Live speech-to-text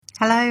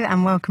Hello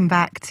and welcome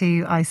back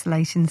to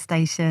Isolation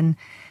Station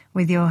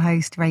with your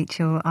host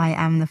Rachel. I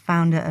am the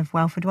founder of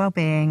Welford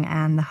Wellbeing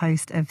and the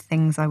host of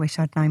Things I Wish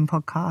I'd Known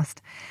podcast.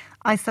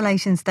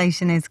 Isolation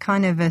Station is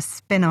kind of a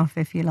spin-off,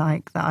 if you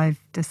like, that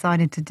I've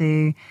decided to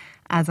do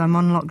as I'm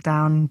on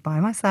lockdown by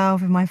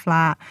myself in my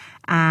flat,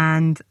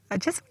 and I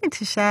just wanted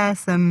to share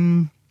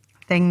some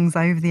things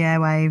over the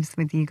airwaves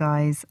with you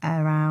guys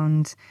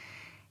around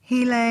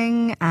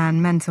healing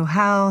and mental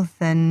health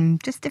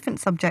and just different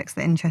subjects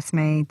that interest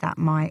me that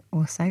might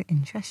also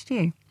interest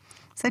you.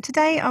 So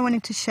today I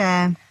wanted to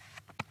share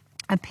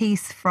a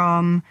piece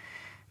from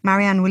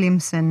Marianne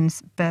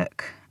Williamson's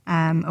book,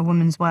 A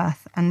Woman's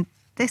Worth. And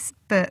this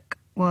book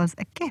was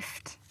a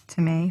gift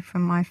to me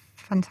from my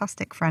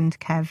fantastic friend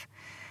Kev,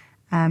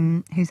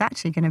 who's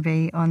actually going to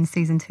be on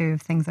season 2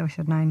 of Things I Wish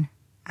I'd Known,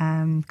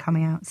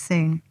 coming out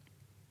soon.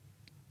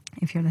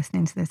 If you're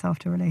listening to this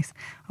after release.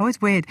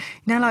 Always weird,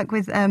 like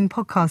with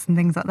podcasts and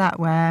things like that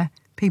where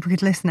people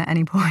could listen at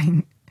any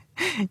point.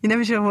 You're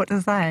never sure what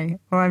to say,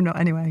 or I'm not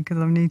anyway, because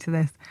I'm new to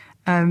this,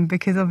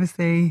 because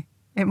obviously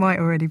it might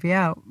already be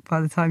out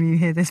by the time you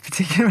hear this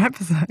particular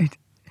episode.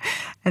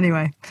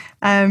 Anyway,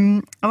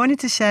 I wanted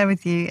to share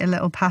with you a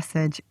little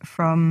passage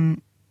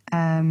from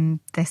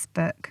this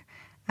book.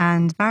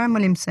 And Marianne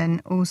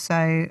Williamson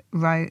also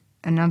wrote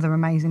another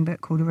amazing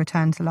book called A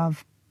Return to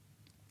Love.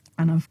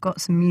 And I've got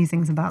some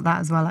musings about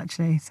that as well,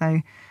 actually, so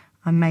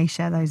I may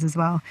share those as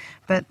well.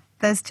 But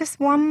there's just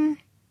one,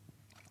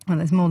 well,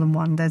 there's more than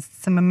one. There's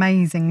some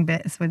amazing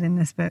bits within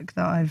this book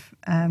that I've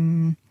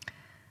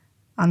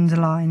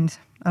underlined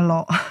a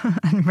lot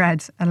and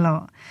read a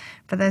lot.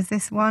 But there's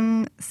this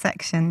one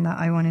section that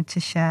I wanted to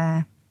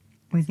share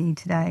with you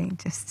today,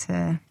 just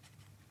to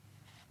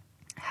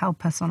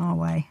help us on our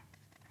way.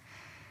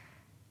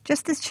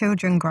 Just as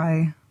children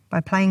grow by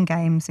playing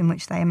games in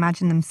which they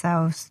imagine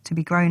themselves to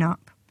be grown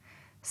up,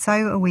 so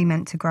are we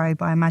meant to grow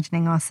by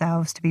imagining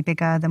ourselves to be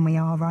bigger than we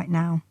are right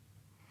now.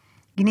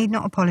 You need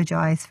not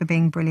apologise for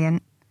being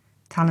brilliant,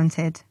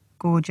 talented,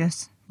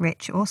 gorgeous,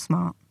 rich or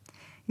smart.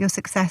 Your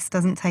success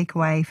doesn't take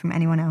away from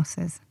anyone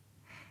else's.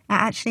 It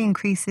actually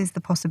increases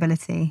the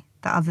possibility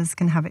that others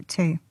can have it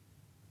too.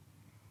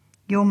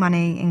 Your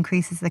money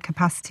increases the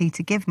capacity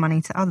to give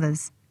money to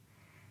others.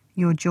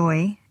 Your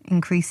joy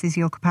increases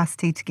your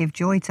capacity to give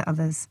joy to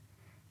others.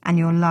 And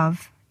your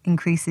love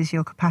increases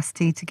your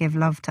capacity to give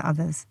love to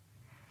others.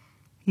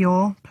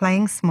 Your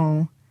playing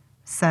small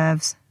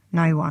serves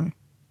no one.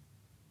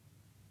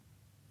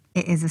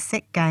 It is a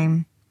sick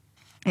game,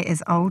 it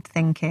is old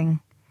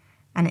thinking,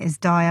 and it is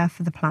dire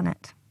for the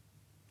planet.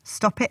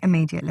 Stop it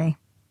immediately.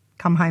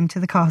 Come home to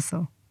the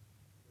castle.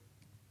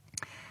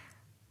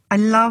 I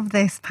love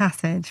this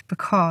passage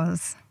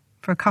because,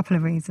 for a couple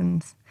of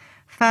reasons.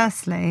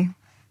 Firstly,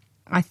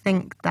 I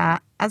think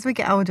that as we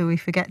get older, we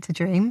forget to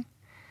dream.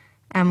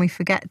 And we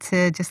forget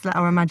to just let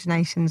our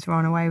imaginations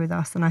run away with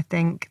us. And I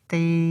think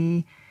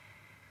the,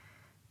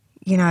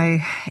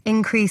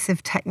 increase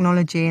of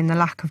technology and the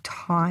lack of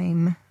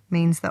time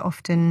means that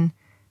often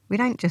we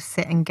don't just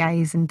sit and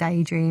gaze and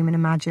daydream and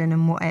imagine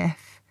and what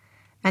if.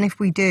 And if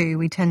we do,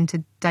 we tend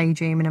to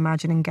daydream and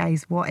imagine and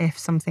gaze what if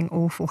something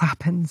awful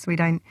happens. We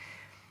don't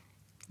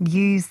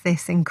use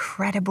this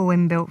incredible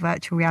inbuilt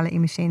virtual reality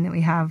machine that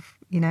we have,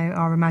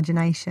 our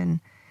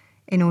imagination,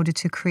 in order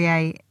to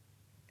create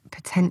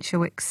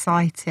potential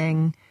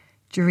exciting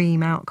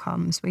dream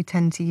outcomes. We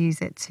tend to use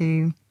it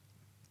to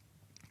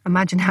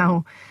imagine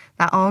how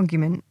that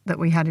argument that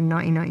we had in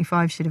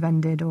 1995 should have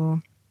ended,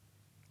 or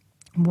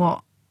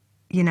what,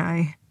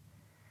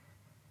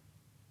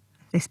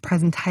 this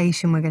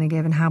presentation we're going to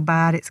give and how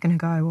bad it's going to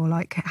go, or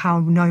like how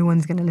no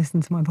one's going to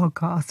listen to my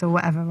podcast or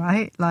whatever,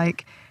 right?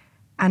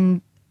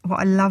 And what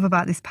I love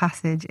about this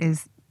passage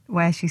is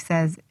where she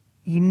says,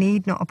 you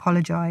need not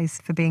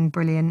apologise for being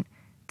brilliant,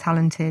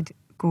 talented,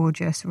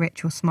 gorgeous,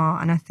 rich or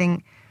smart. And I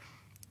think,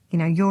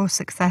 your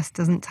success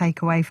doesn't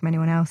take away from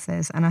anyone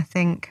else's. And I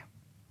think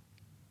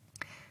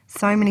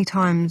so many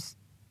times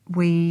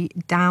we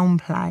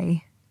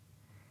downplay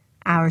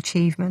our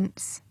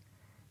achievements.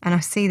 And I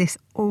see this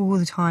all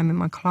the time in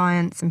my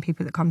clients and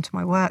people that come to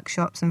my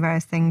workshops and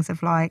various things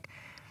of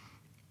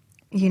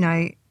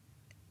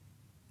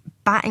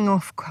batting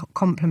off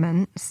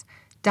compliments,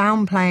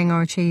 downplaying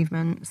our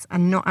achievements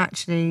and not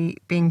actually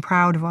being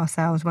proud of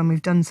ourselves when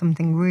we've done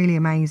something really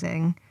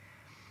amazing.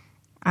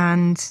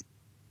 And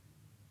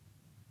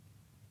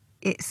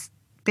it's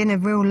been a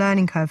real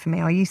learning curve for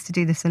me. I used to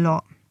do this a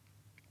lot.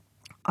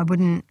 I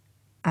wouldn't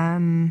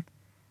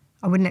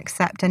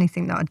accept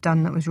anything that I'd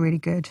done that was really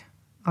good.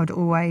 I'd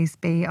always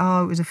be, it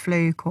was a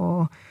fluke,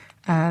 or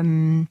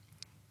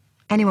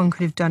anyone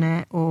could have done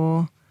it,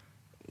 or,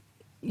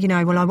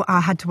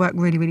 I had to work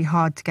really, really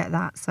hard to get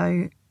that.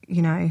 So,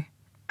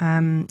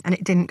 and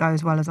it didn't go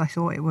as well as I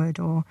thought it would,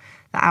 or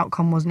the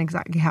outcome wasn't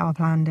exactly how I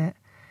planned it.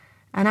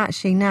 And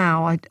actually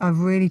now I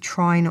really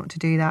try not to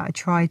do that. I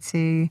try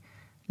to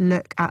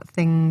look at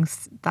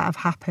things that have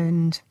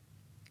happened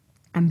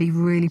and be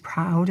really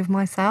proud of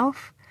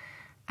myself,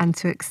 and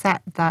to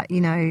accept that,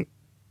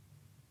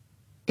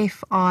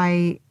 if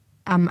I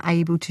am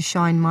able to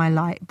shine my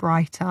light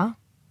brighter,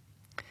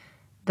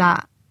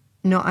 that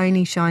not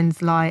only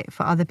shines light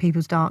for other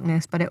people's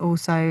darkness, but it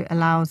also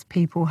allows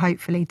people,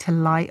 hopefully, to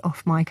light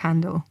off my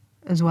candle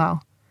as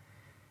well.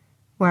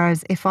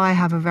 Whereas if I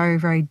have a very,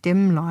 very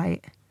dim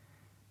light,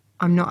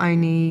 I'm not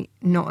only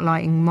not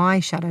lighting my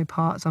shadow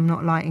parts, I'm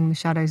not lighting the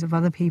shadows of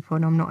other people,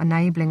 and I'm not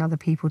enabling other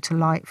people to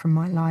light from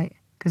my light,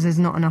 because there's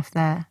not enough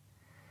there.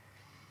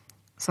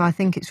 So I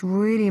think it's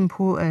really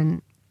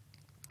important,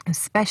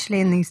 especially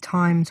in these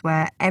times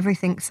where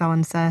everything's so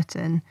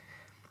uncertain,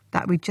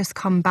 that we just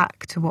come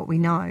back to what we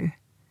know.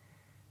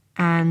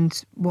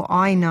 And what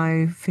I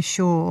know for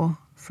sure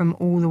from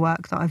all the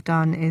work that I've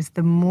done is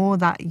the more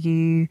that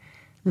you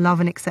love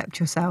and accept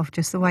yourself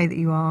just the way that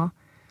you are,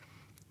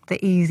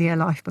 the easier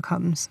life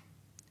becomes.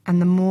 And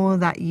the more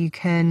that you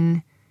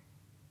can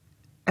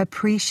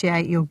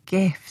appreciate your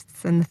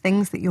gifts and the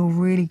things that you're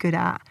really good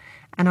at.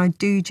 And I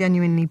do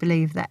genuinely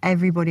believe that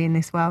everybody in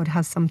this world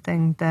has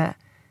something that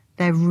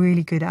they're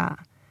really good at.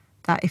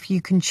 That if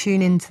you can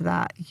tune into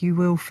that, you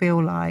will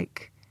feel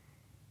like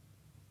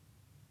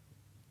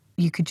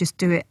you could just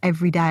do it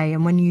every day.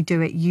 And when you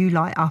do it, you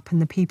light up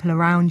and the people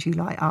around you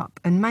light up.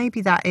 And maybe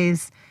that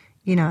is,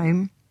 you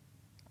know,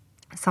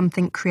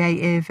 something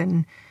creative,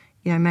 and,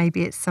 you know,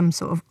 maybe it's some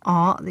sort of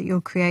art that you're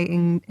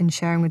creating and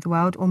sharing with the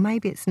world. Or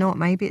maybe it's not.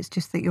 Maybe it's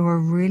just that you're a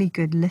really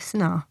good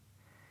listener.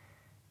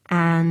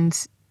 And,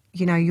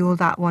 you know, you're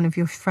that one of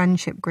your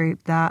friendship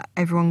group that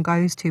everyone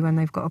goes to when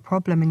they've got a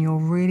problem, and you're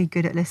really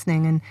good at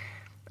listening,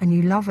 and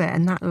you love it,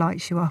 and that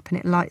lights you up, and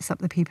it lights up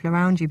the people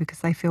around you because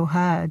they feel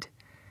heard.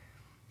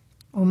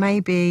 Or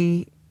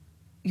maybe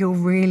you're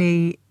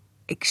really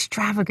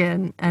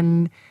extravagant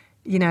and,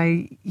 you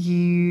know,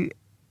 you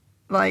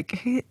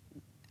like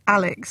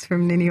Alex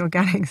from Nini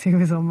Organics, who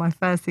was on my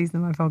first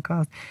season of my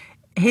podcast,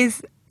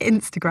 his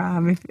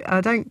Instagram, if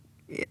I don't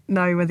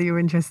know whether you're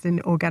interested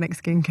in organic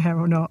skincare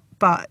or not,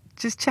 but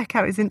just check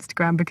out his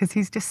Instagram because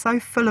he's just so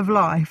full of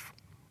life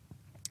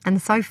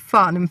and so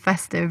fun and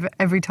festive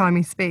every time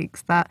he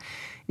speaks that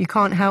you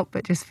can't help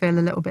but just feel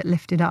a little bit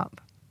lifted up.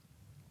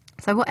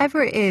 So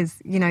whatever it is,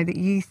 you know, that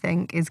you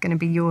think is going to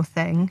be your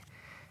thing,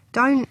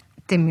 don't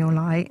dim your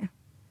light.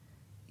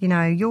 You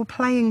know, your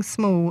playing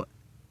small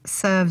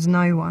serves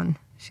no one,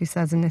 she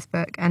says in this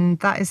book. And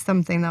that is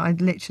something that I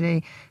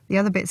literally, the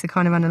other bits are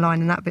kind of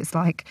underlined, and that bit's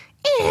like,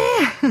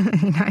 yeah,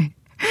 you know,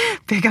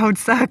 big old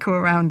circle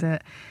around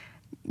it.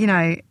 You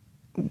know,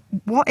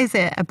 what is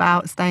it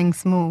about staying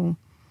small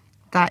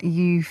that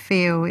you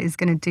feel is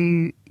going to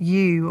do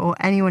you or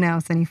anyone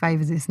else any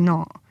favours? It's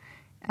not.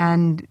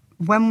 And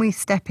when we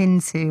step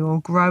into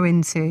or grow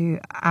into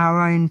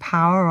our own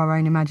power, our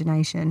own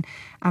imagination,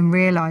 and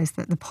realise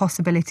that the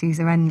possibilities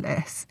are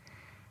endless,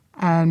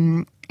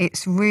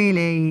 it's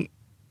really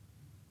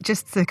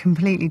just a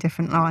completely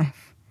different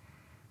life.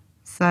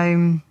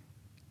 So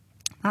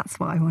that's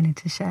what I wanted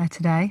to share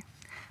today.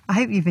 I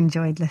hope you've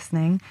enjoyed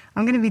listening.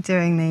 I'm going to be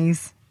doing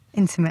these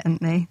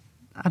intermittently.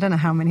 I don't know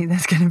how many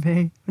there's going to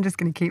be. I'm just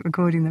going to keep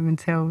recording them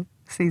until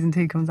season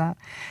 2 comes out.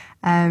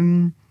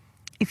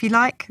 If you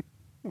like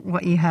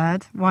what you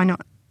heard, why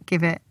not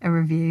give it a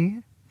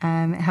review?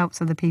 It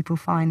helps other people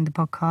find the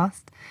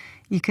podcast.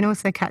 You can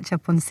also catch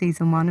up on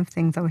season 1 of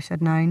Things I Wish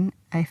I'd Known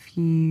if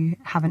you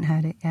haven't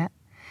heard it yet.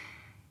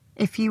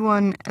 If you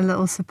want a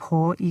little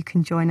support, you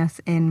can join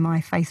us in my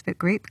Facebook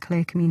group,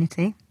 Clear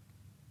Community,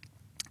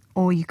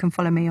 or you can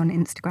follow me on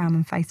Instagram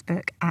and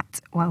Facebook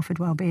at Welford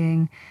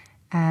Wellbeing,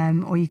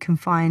 or you can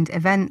find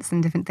events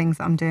and different things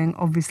that I'm doing,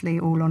 obviously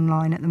all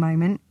online at the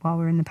moment while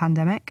we're in the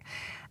pandemic.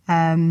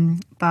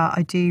 But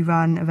I do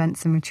run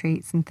events and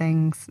retreats and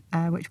things,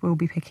 which we'll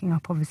be picking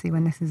up obviously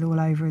when this is all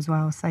over as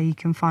well. So you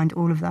can find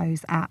all of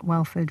those at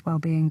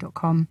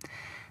welfordwellbeing.com.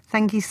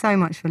 Thank you so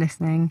much for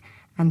listening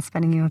and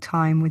spending your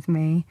time with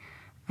me.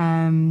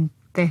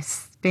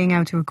 Being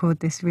able to record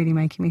this really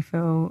making me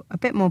feel a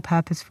bit more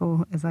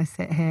purposeful as I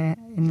sit here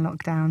in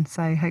lockdown.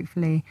 So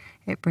hopefully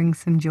it brings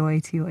some joy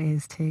to your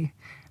ears too.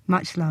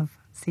 Much love.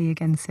 See you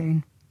again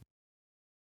soon.